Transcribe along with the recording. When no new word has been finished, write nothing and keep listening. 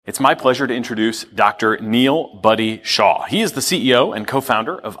It's my pleasure to introduce Dr. Neil Buddy Shah. He is the CEO and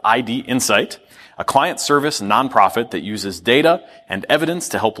co-founder of ID Insight, a client service nonprofit that uses data and evidence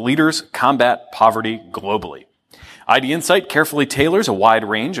to help leaders combat poverty globally. ID Insight carefully tailors a wide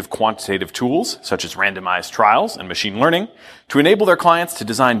range of quantitative tools, such as randomized trials and machine learning, to enable their clients to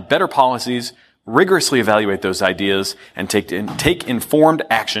design better policies, rigorously evaluate those ideas, and take informed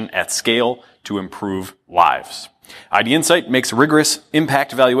action at scale to improve lives. ID Insight makes rigorous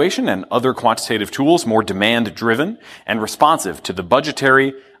impact evaluation and other quantitative tools more demand-driven and responsive to the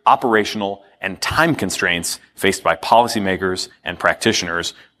budgetary, operational, and time constraints faced by policymakers and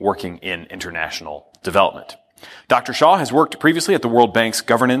practitioners working in international development. Dr. Shah has worked previously at the World Bank's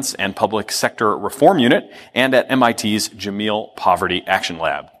Governance and Public Sector Reform Unit and at MIT's Jameel Poverty Action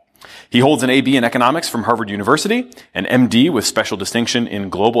Lab. He holds an AB in economics from Harvard University, an MD with special distinction in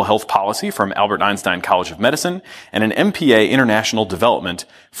global health policy from Albert Einstein College of Medicine, and an MPA international development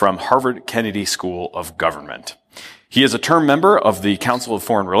from Harvard Kennedy School of Government. He is a term member of the Council of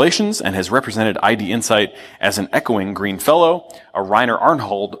Foreign Relations and has represented ID Insight as an Echoing Green Fellow, a Reiner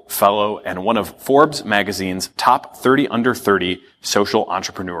Arnhold Fellow, and one of Forbes magazine's top 30 under 30 social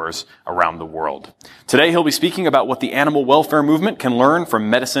entrepreneurs around the world. Today he'll be speaking about what the animal welfare movement can learn from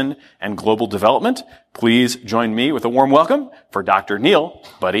medicine and global development. Please join me with a warm welcome for Dr. Neil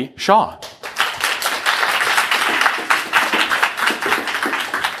Buddy Shah.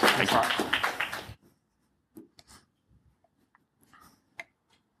 Thank you.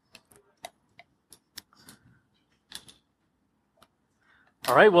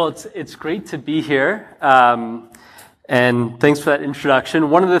 All right, well, it's great to be here, and thanks for that introduction.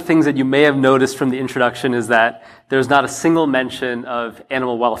 One of the things that you may have noticed from the introduction is that there's not a single mention of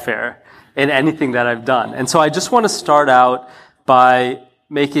animal welfare in anything that I've done. And so I just want to start out by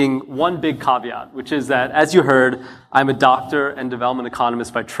making one big caveat, which is that, as you heard, I'm a doctor and development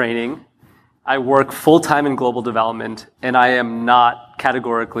economist by training. I work full-time in global development, and I am not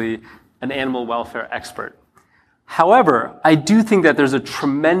categorically an animal welfare expert. However, I do think that there's a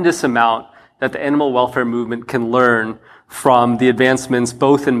tremendous amount that the animal welfare movement can learn from the advancements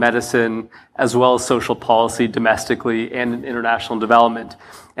both in medicine as well as social policy domestically and in international development.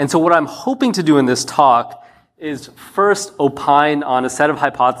 And so what I'm hoping to do in this talk is first opine on a set of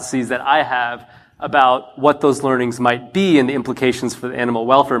hypotheses that I have about what those learnings might be and the implications for the animal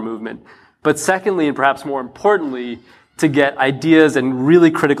welfare movement. But secondly, and perhaps more importantly, to get ideas and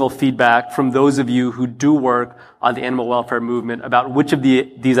really critical feedback from those of you who do work on the animal welfare movement about which of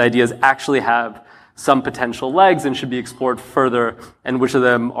these ideas actually have some potential legs and should be explored further, and which of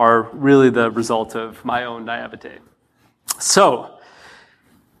them are really the result of my own naivete. So,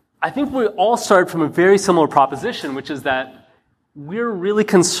 I think we all start from a very similar proposition, which is that we're really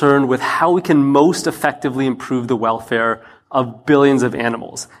concerned with how we can most effectively improve the welfare of billions of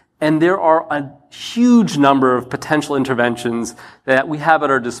animals. And there are a huge number of potential interventions that we have at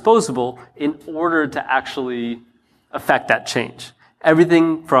our disposal in order to actually affect that change.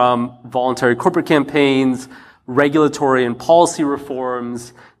 Everything from voluntary corporate campaigns, regulatory and policy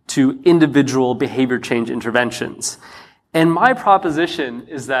reforms, to individual behavior change interventions. And my proposition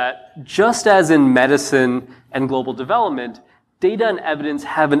is that just as in medicine and global development, data and evidence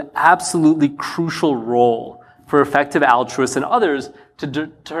have an absolutely crucial role for effective altruists and others to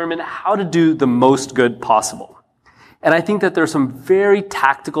determine how to do the most good possible. And I think that there are some very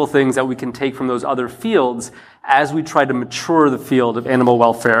tactical things that we can take from those other fields as we try to mature the field of animal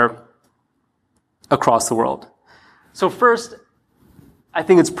welfare across the world. So first, I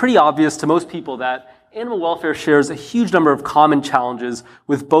think it's pretty obvious to most people that animal welfare shares a huge number of common challenges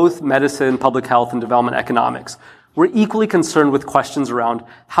with both medicine, public health, and development economics. We're equally concerned with questions around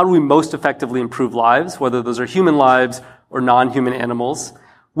how do we most effectively improve lives, whether those are human lives or non-human animals,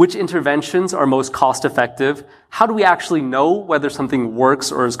 which interventions are most cost-effective, how do we actually know whether something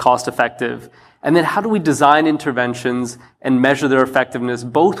works or is cost-effective, and then how do we design interventions and measure their effectiveness,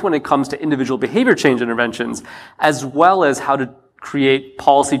 both when it comes to individual behavior change interventions, as well as how to create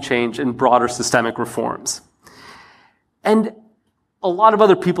policy change and broader systemic reforms. And a lot of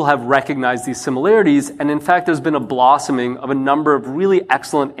other people have recognized these similarities, and in fact, there's been a blossoming of a number of really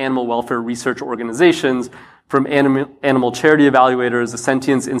excellent animal welfare research organizations, from animal charity evaluators, the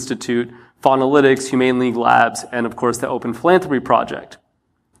Sentience Institute, Faunalytics, Humane League Labs, and of course the Open Philanthropy Project.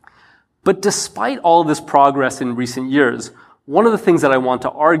 But despite all of this progress in recent years, one of the things that I want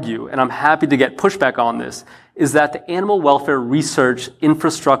to argue, and I'm happy to get pushback on this, is that the animal welfare research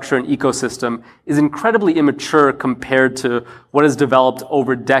infrastructure and ecosystem is incredibly immature compared to what has developed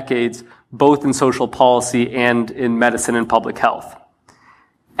over decades, both in social policy and in medicine and public health.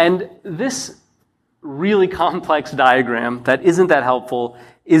 And this really complex diagram that isn't that helpful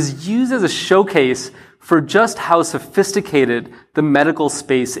is used as a showcase for just how sophisticated the medical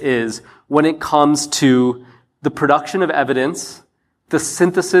space is when it comes to the production of evidence, the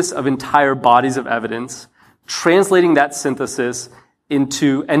synthesis of entire bodies of evidence, translating that synthesis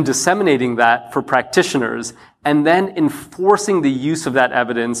into and disseminating that for practitioners, and then enforcing the use of that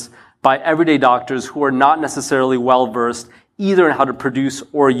evidence by everyday doctors who are not necessarily well-versed either in how to produce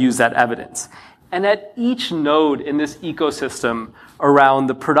or use that evidence. And at each node in this ecosystem around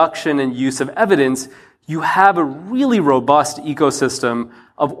the production and use of evidence, you have a really robust ecosystem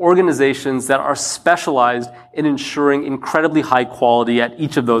of organizations that are specialized in ensuring incredibly high quality at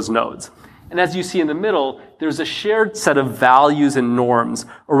each of those nodes. And as you see in the middle, there's a shared set of values and norms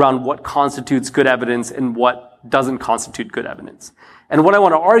around what constitutes good evidence and what doesn't constitute good evidence. And what I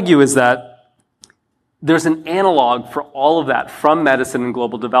want to argue is that there's an analog for all of that from medicine and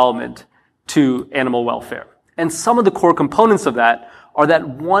global development to animal welfare. And some of the core components of that are that,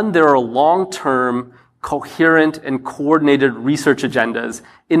 one, there are long-term, coherent, and coordinated research agendas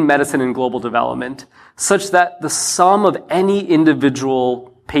in medicine and global development, such that the sum of any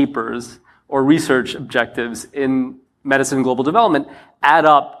individual papers or research objectives in medicine and global development add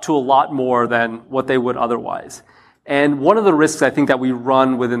up to a lot more than what they would otherwise. And one of the risks I think that we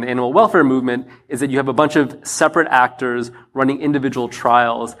run within the animal welfare movement is that you have a bunch of separate actors running individual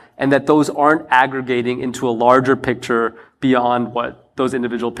trials, and that those aren't aggregating into a larger picture beyond what those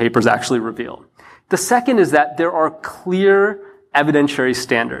individual papers actually reveal. The second is that there are clear evidentiary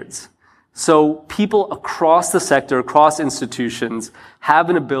standards. So people across the sector, across institutions, have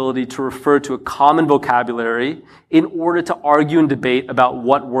an ability to refer to a common vocabulary in order to argue and debate about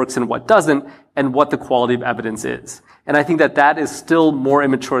what works and what doesn't, and what the quality of evidence is. And I think that that is still more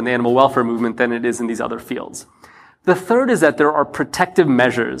immature in the animal welfare movement than it is in these other fields. The third is that there are protective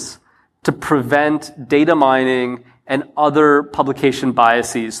measures to prevent data mining and other publication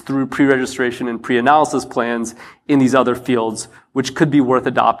biases through pre-registration and pre-analysis plans in these other fields, which could be worth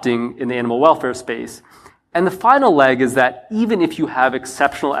adopting in the animal welfare space. And the final leg is that even if you have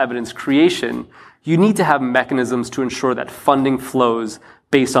exceptional evidence creation, you need to have mechanisms to ensure that funding flows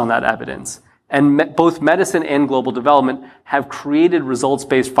based on that evidence. And both medicine and global development have created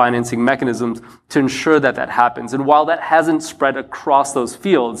results-based financing mechanisms to ensure that that happens. And while that hasn't spread across those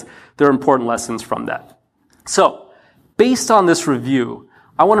fields, there are important lessons from that. So, based on this review,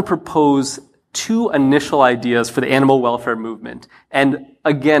 I want to propose two initial ideas for the animal welfare movement. And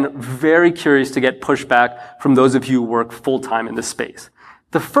again, very curious to get pushback from those of you who work full-time in this space.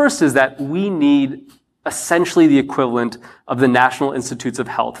 The first is that we need essentially the equivalent of the National Institutes of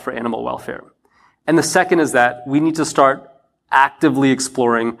Health for animal welfare. And the second is that we need to start actively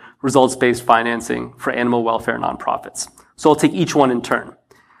exploring results-based financing for animal welfare nonprofits. So I'll take each one in turn.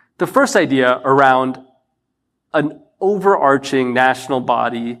 The first idea around an overarching national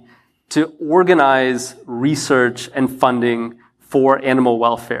body to organize research and funding for animal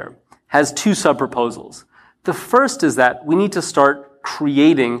welfare has two sub-proposals. The first is that we need to start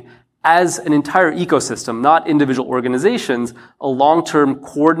creating, as an entire ecosystem, not individual organizations, a long-term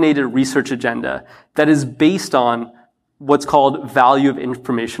coordinated research agenda that is based on what's called value of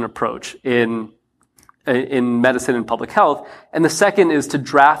information approach in medicine and public health. And the second is to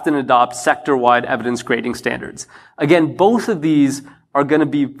draft and adopt sector-wide evidence grading standards. Again, both of these are going to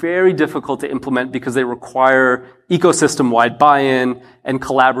be very difficult to implement because they require ecosystem-wide buy-in and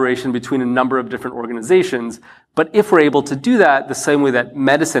collaboration between a number of different organizations. But if we're able to do that the same way that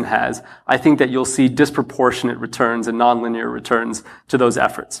medicine has, I think that you'll see disproportionate returns and nonlinear returns to those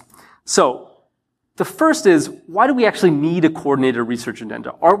efforts. So, the first is, why do we actually need a coordinated research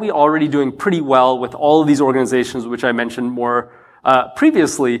agenda? Aren't we already doing pretty well with all of these organizations, which I mentioned more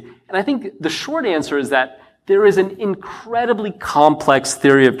previously? And I think the short answer is that there is an incredibly complex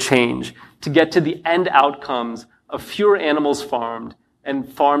theory of change to get to the end outcomes of fewer animals farmed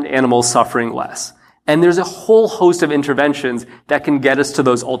and farmed animals suffering less. And there's a whole host of interventions that can get us to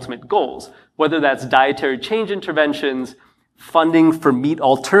those ultimate goals, whether that's dietary change interventions, funding for meat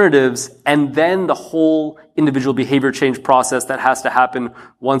alternatives, and then the whole individual behavior change process that has to happen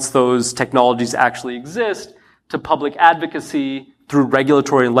once those technologies actually exist, to public advocacy through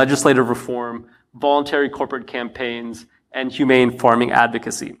regulatory and legislative reform, voluntary corporate campaigns, and humane farming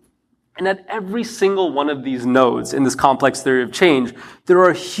advocacy. And at every single one of these nodes in this complex theory of change, there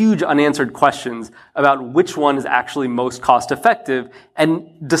are huge unanswered questions about which one is actually most cost effective. And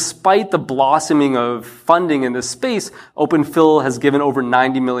despite the blossoming of funding in this space, Open Phil has given over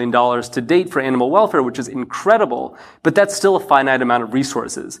 $90 million to date for animal welfare, which is incredible, but that's still a finite amount of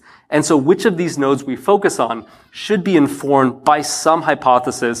resources. And so which of these nodes we focus on should be informed by some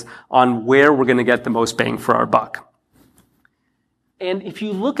hypothesis on where we're going to get the most bang for our buck. And if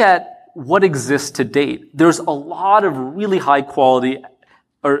you look at what exists to date, there's a lot of really high quality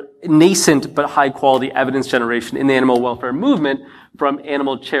or nascent but high quality evidence generation in the animal welfare movement from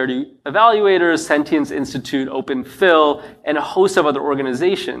animal charity evaluators, Sentience Institute, Open Phil, and a host of other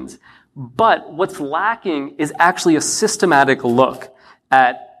organizations. But what's lacking is actually a systematic look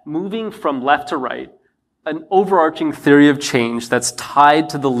at moving from left to right, an overarching theory of change that's tied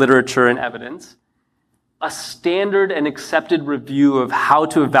to the literature and evidence, a standard and accepted review of how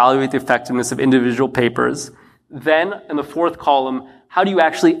to evaluate the effectiveness of individual papers. Then, in the fourth column, how do you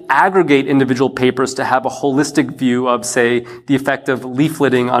actually aggregate individual papers to have a holistic view of, say, the effect of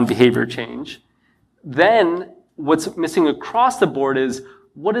leafleting on behavior change? Then, what's missing across the board is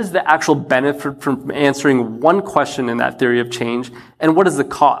what is the actual benefit from answering one question in that theory of change, and what is the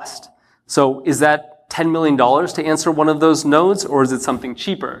cost? So is that $10 million to answer one of those nodes, or is it something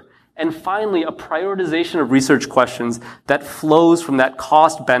cheaper? And finally, a prioritization of research questions that flows from that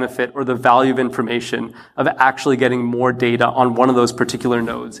cost benefit or the value of information of actually getting more data on one of those particular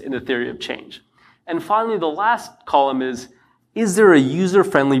nodes in the theory of change. And finally, the last column is there a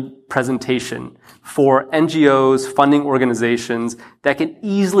user-friendly presentation for NGOs, funding organizations that can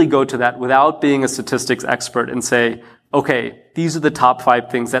easily go to that without being a statistics expert and say, okay, these are the top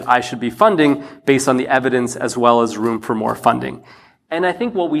 5 things that I should be funding based on the evidence as well as room for more funding. And I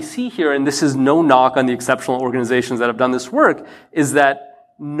think what we see here, and this is no knock on the exceptional organizations that have done this work, is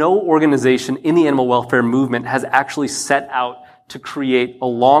that no organization in the animal welfare movement has actually set out to create a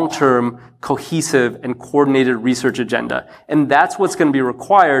long-term, cohesive, and coordinated research agenda. And that's what's going to be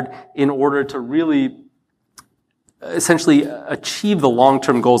required in order to really essentially achieve the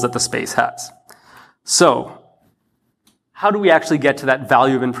long-term goals that the space has. So, how do we actually get to that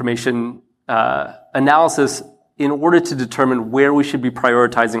value of information analysis in order to determine where we should be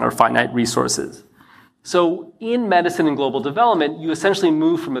prioritizing our finite resources? So in medicine and global development, you essentially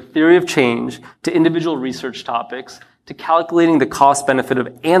move from a theory of change to individual research topics, to calculating the cost benefit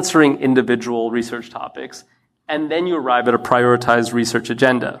of answering individual research topics, and then you arrive at a prioritized research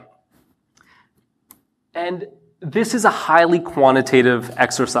agenda. And this is a highly quantitative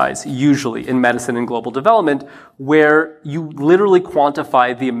exercise, usually in medicine and global development, where you literally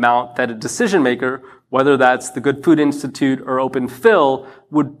quantify the amount that a decision maker, whether that's the Good Food Institute or Open Phil,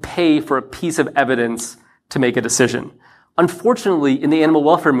 would pay for a piece of evidence to make a decision. Unfortunately, in the animal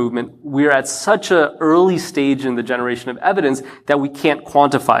welfare movement, we're at such an early stage in the generation of evidence that we can't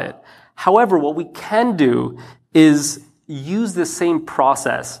quantify it. However, what we can do is use this same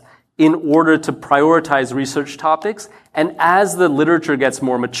process in order to prioritize research topics, and as the literature gets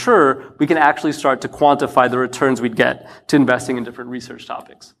more mature, we can actually start to quantify the returns we'd get to investing in different research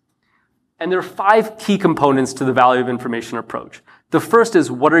topics. And there are 5 key components to the value of information approach. The first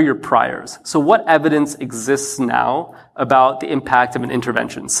is, what are your priors? So what evidence exists now about the impact of an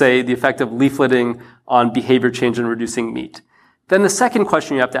intervention, say the effect of leafleting on behavior change and reducing meat? Then the second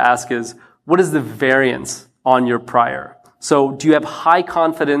question you have to ask is, what is the variance on your prior? So do you have high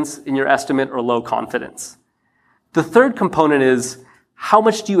confidence in your estimate or low confidence? The third component is, how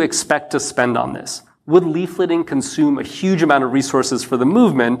much do you expect to spend on this? Would leafleting consume a huge amount of resources for the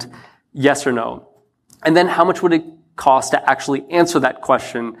movement? Yes or no? And then how much would it cost to actually answer that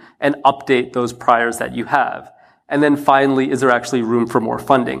question and update those priors that you have? And then finally, is there actually room for more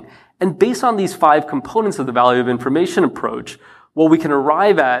funding? And based on these 5 components of the value of information approach, what we can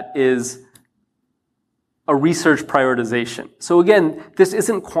arrive at is a research prioritization. So again, this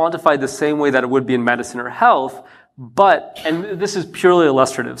isn't quantified the same way that it would be in medicine or health, but, and this is purely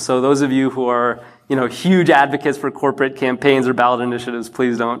illustrative, so those of you who are, huge advocates for corporate campaigns or ballot initiatives,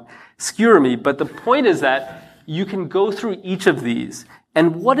 please don't skewer me, but the point is that you can go through each of these,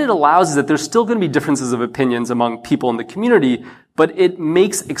 and what it allows is that there's still going to be differences of opinions among people in the community, but it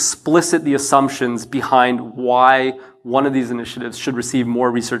makes explicit the assumptions behind why one of these initiatives should receive more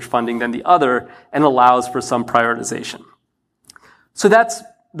research funding than the other, and allows for some prioritization. So that's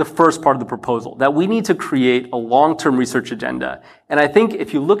the first part of the proposal, that we need to create a long-term research agenda. And I think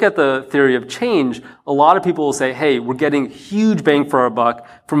if you look at the theory of change, a lot of people will say, hey, we're getting huge bang for our buck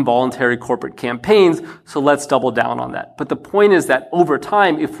from voluntary corporate campaigns, so let's double down on that. But the point is that over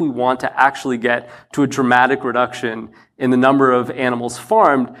time, if we want to actually get to a dramatic reduction in the number of animals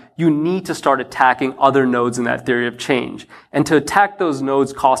farmed, you need to start attacking other nodes in that theory of change. And to attack those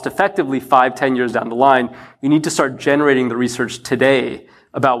nodes cost effectively 5-10 years down the line, you need to start generating the research today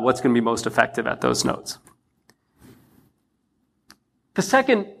about what's going to be most effective at those nodes. The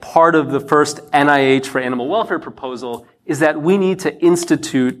second part of the first NIH for animal welfare proposal is that we need to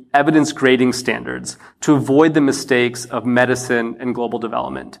institute evidence grading standards to avoid the mistakes of medicine and global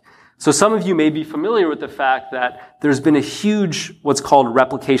development. So some of you may be familiar with the fact that there's been a huge, what's called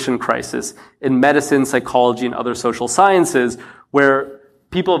replication crisis in medicine, psychology, and other social sciences, where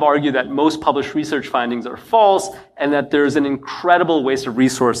people have argued that most published research findings are false and that there's an incredible waste of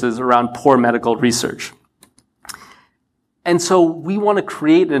resources around poor medical research. And so we want to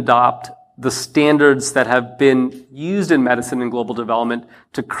create and adopt the standards that have been used in medicine and global development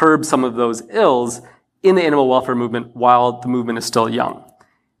to curb some of those ills in the animal welfare movement while the movement is still young.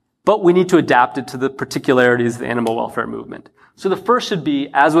 But we need to adapt it to the particularities of the animal welfare movement. So the first should be,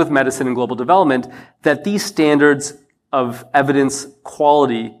 as with medicine and global development, that these standards of evidence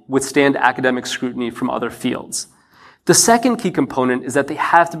quality withstand academic scrutiny from other fields. The second key component is that they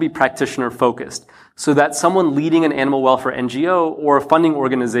have to be practitioner focused, so that someone leading an animal welfare NGO or a funding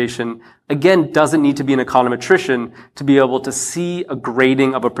organization, again, doesn't need to be an econometrician to be able to see a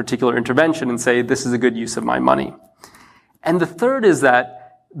grading of a particular intervention and say, this is a good use of my money. And the third is that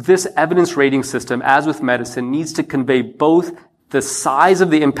this evidence rating system, as with medicine, needs to convey both the size of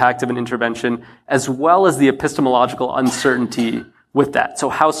the impact of an intervention as well as the epistemological uncertainty with that. So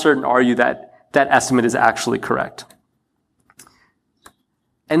how certain are you that that estimate is actually correct?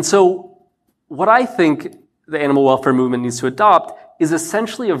 And so what I think the animal welfare movement needs to adopt is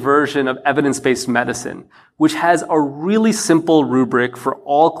essentially a version of evidence-based medicine, which has a really simple rubric for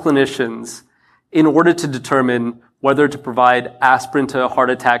all clinicians in order to determine whether to provide aspirin to a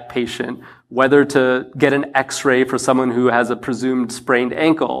heart attack patient, whether to get an X-ray for someone who has a presumed sprained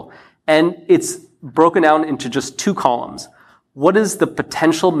ankle. And it's broken down into just two columns. What is the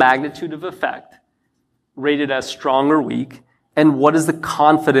potential magnitude of effect, rated as strong or weak, and what is the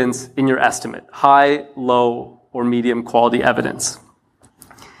confidence in your estimate, high, low, or medium quality evidence?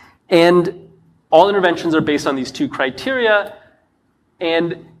 And all interventions are based on these two criteria,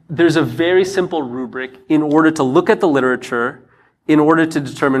 and there's a very simple rubric in order to look at the literature, in order to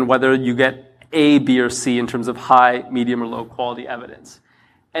determine whether you get A, B, or C in terms of high, medium, or low quality evidence.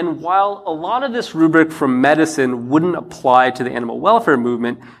 And while a lot of this rubric from medicine wouldn't apply to the animal welfare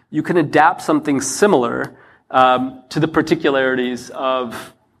movement, you can adapt something similar to the particularities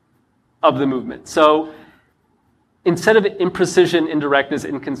of the movement. So instead of imprecision, indirectness,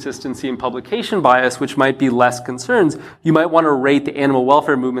 inconsistency, and publication bias, which might be less concerns, you might want to rate the animal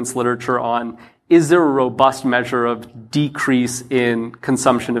welfare movement's literature on, is there a robust measure of decrease in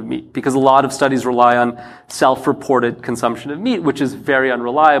consumption of meat? Because a lot of studies rely on self-reported consumption of meat, which is very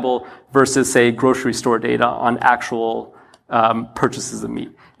unreliable, versus, say, grocery store data on actual purchases of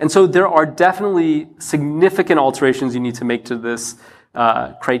meat. And so there are definitely significant alterations you need to make to this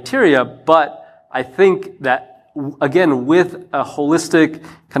criteria, but I think that again, with a holistic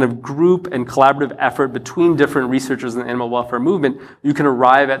kind of group and collaborative effort between different researchers in the animal welfare movement, you can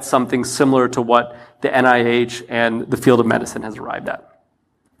arrive at something similar to what the NIH and the field of medicine has arrived at.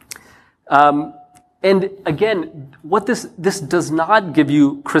 And again, what this does not give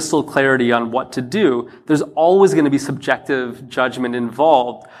you crystal clarity on what to do. There's always going to be subjective judgment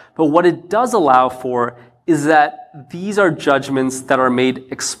involved. But what it does allow for is that these are judgments that are made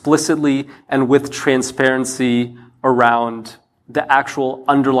explicitly and with transparency around the actual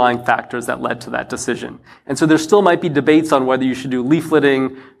underlying factors that led to that decision. And so there still might be debates on whether you should do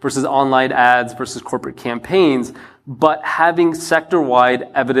leafleting versus online ads versus corporate campaigns, but having sector-wide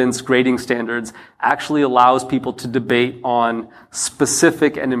evidence grading standards actually allows people to debate on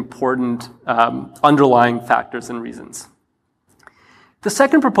specific and important underlying factors and reasons. The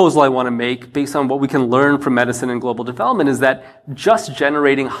second proposal I want to make, based on what we can learn from medicine and global development, is that just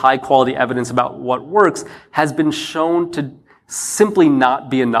generating high-quality evidence about what works has been shown to simply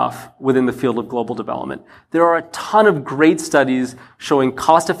not be enough within the field of global development. There are a ton of great studies showing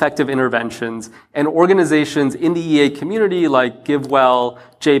cost-effective interventions, and organizations in the EA community like GiveWell,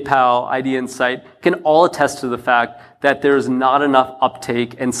 JPAL, ID Insight can all attest to the fact that there's not enough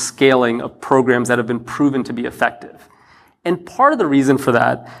uptake and scaling of programs that have been proven to be effective. And part of the reason for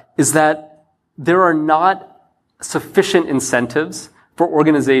that is that there are not sufficient incentives for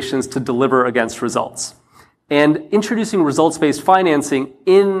organizations to deliver against results. And introducing results-based financing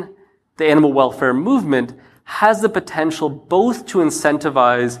in the animal welfare movement has the potential both to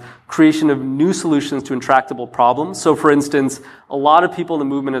incentivize creation of new solutions to intractable problems. So for instance, a lot of people in the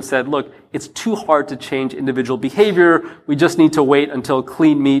movement have said, look, it's too hard to change individual behavior. We just need to wait until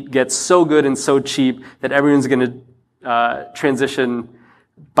clean meat gets so good and so cheap that everyone's going to transition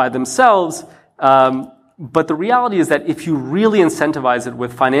by themselves. But the reality is that if you really incentivize it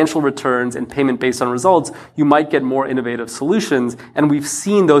with financial returns and payment based on results, you might get more innovative solutions. And we've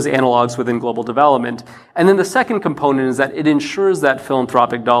seen those analogs within global development. And then the second component is that it ensures that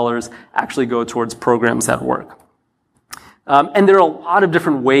philanthropic dollars actually go towards programs that work. And there are a lot of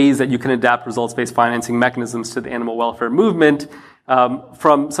different ways that you can adapt results-based financing mechanisms to the animal welfare movement.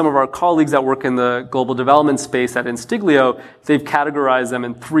 From some of our colleagues that work in the global development space at Instiglio, they've categorized them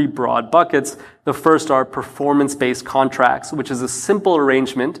in 3 broad buckets. The first are performance-based contracts, which is a simple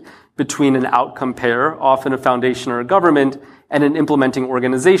arrangement between an outcome payer, often a foundation or a government, and an implementing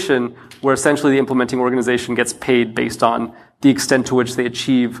organization, where essentially the implementing organization gets paid based on the extent to which they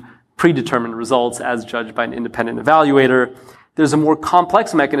achieve predetermined results as judged by an independent evaluator. There's a more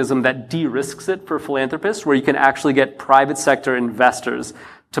complex mechanism that de-risks it for philanthropists, where you can actually get private sector investors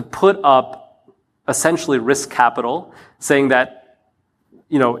to put up essentially risk capital, saying that,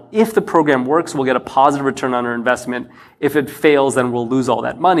 if the program works, we'll get a positive return on our investment. If it fails, then we'll lose all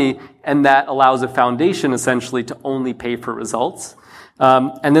that money. And that allows a foundation essentially to only pay for results.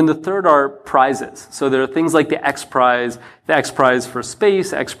 And then the third are prizes. So there are things like the X Prize for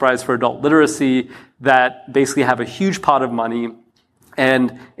space, X Prize for adult literacy, that basically have a huge pot of money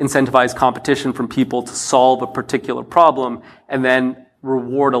and incentivize competition from people to solve a particular problem, and then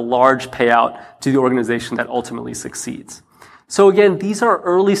reward a large payout to the organization that ultimately succeeds. So again, these are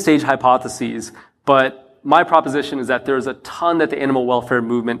early stage hypotheses, but my proposition is that there's a ton that the animal welfare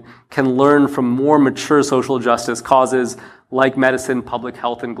movement can learn from more mature social justice causes like medicine, public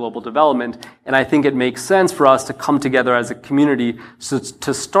health, and global development. And I think it makes sense for us to come together as a community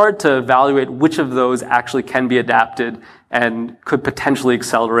to start to evaluate which of those actually can be adapted and could potentially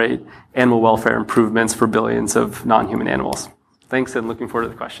accelerate animal welfare improvements for billions of non-human animals. Thanks, and looking forward to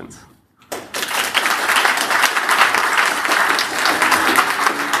the questions.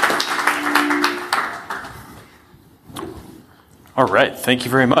 All right, thank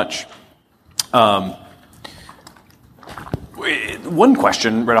you very much. One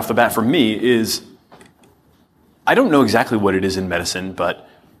question right off the bat from me is, I don't know exactly what it is in medicine, but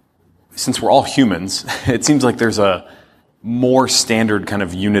since we're all humans, it seems like there's a more standard kind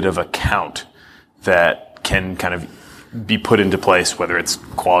of unit of account that can kind of be put into place, whether it's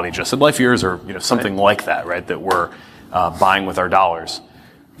quality adjusted life years or something like that, right? That we're buying with our dollars.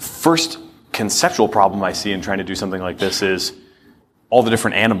 First conceptual problem I see in trying to do something like this is all the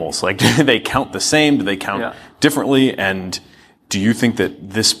different animals. Like, do they count the same? Do they count differently? And do you think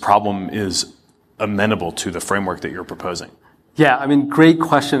that this problem is amenable to the framework that you're proposing? Yeah, I mean, great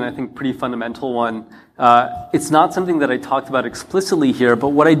question. I think pretty fundamental one. It's not something that I talked about explicitly here, but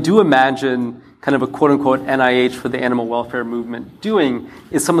what I do imagine kind of a quote-unquote NIH for the animal welfare movement doing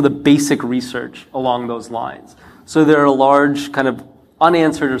is some of the basic research along those lines. So there are large kind of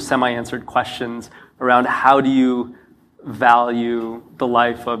unanswered or semi-answered questions around how do you value the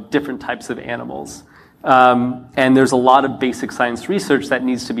life of different types of animals. And there's a lot of basic science research that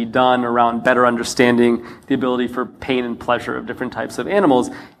needs to be done around better understanding the ability for pain and pleasure of different types of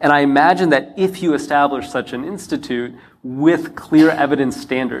animals. And I imagine that if you establish such an institute with clear evidence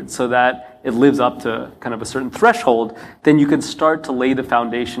standards so that it lives up to kind of a certain threshold, then you can start to lay the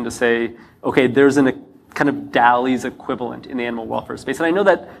foundation to say, okay, there's a kind of DALY's equivalent in the animal welfare space. And I know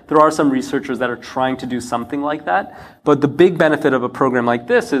that there are some researchers that are trying to do something like that, but the big benefit of a program like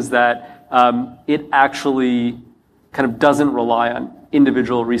this is that it actually kind of doesn't rely on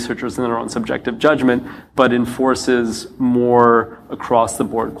individual researchers and their own subjective judgment, but enforces more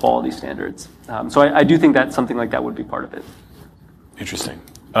across-the-board quality standards. So I do think that something like that would be part of it. Interesting.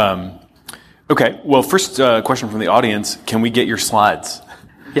 Okay, well, first question from the audience, can we get your slides?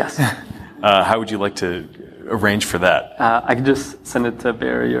 Yes. How would you like to arrange for that? I can just send it to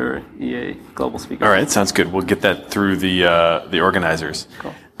Barry or EA Global Speaker. All right, sounds good. We'll get that through the organizers.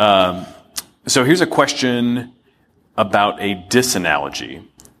 Cool. So here's a question about a disanalogy.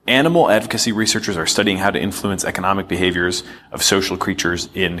 Animal advocacy researchers are studying how to influence economic behaviors of social creatures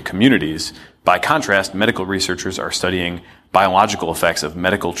in communities. By contrast, medical researchers are studying biological effects of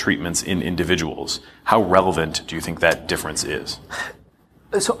medical treatments in individuals. How relevant do you think that difference is?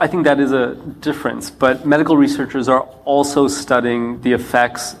 So I think that is a difference, but medical researchers are also studying the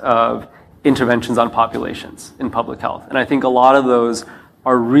effects of interventions on populations in public health. And I think a lot of those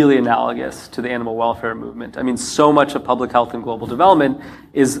are really analogous to the animal welfare movement. I mean, so much of public health and global development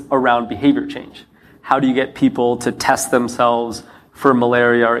is around behavior change. How do you get people to test themselves for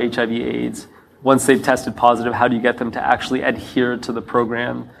malaria or HIV/AIDS? Once they've tested positive, how do you get them to actually adhere to the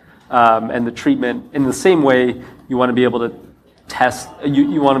program and the treatment? In the same way, you want to be able to test.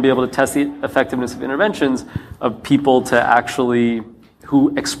 You want to be able to test the effectiveness of interventions of people to actually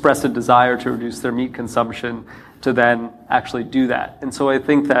who express a desire to reduce their meat consumption, to then actually do that. And so I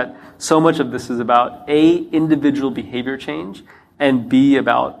think that so much of this is about A, individual behavior change, and B,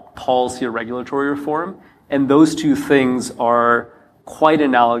 about policy or regulatory reform. And those two things are quite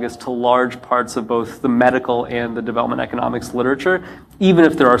analogous to large parts of both the medical and the development economics literature, even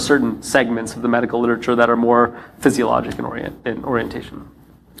if there are certain segments of the medical literature that are more physiologic in orientation.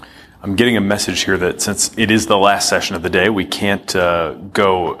 I'm getting a message here that since it is the last session of the day, we can't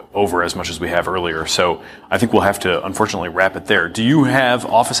go over as much as we have earlier. So I think we'll have to, unfortunately, wrap it there. Do you have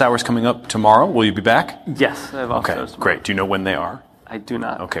office hours coming up tomorrow? Will you be back? Yes, I have office hours tomorrow. Great. Do you know when they are? I do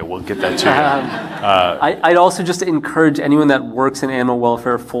not. Okay, we'll get that to you. I'd also just encourage anyone that works in animal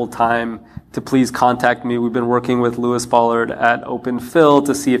welfare full-time to please contact me. We've been working with Lewis Ballard at OpenPhil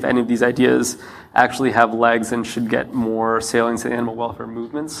to see if any of these ideas actually have legs and should get more salience in animal welfare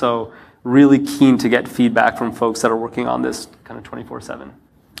movements. So really keen to get feedback from folks that are working on this kind of 24/7.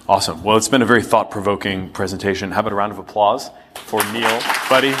 Awesome. Well, it's been a very thought-provoking presentation. How about a round of applause for Neil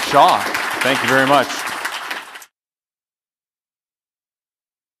Buddy Shah? Thank you very much.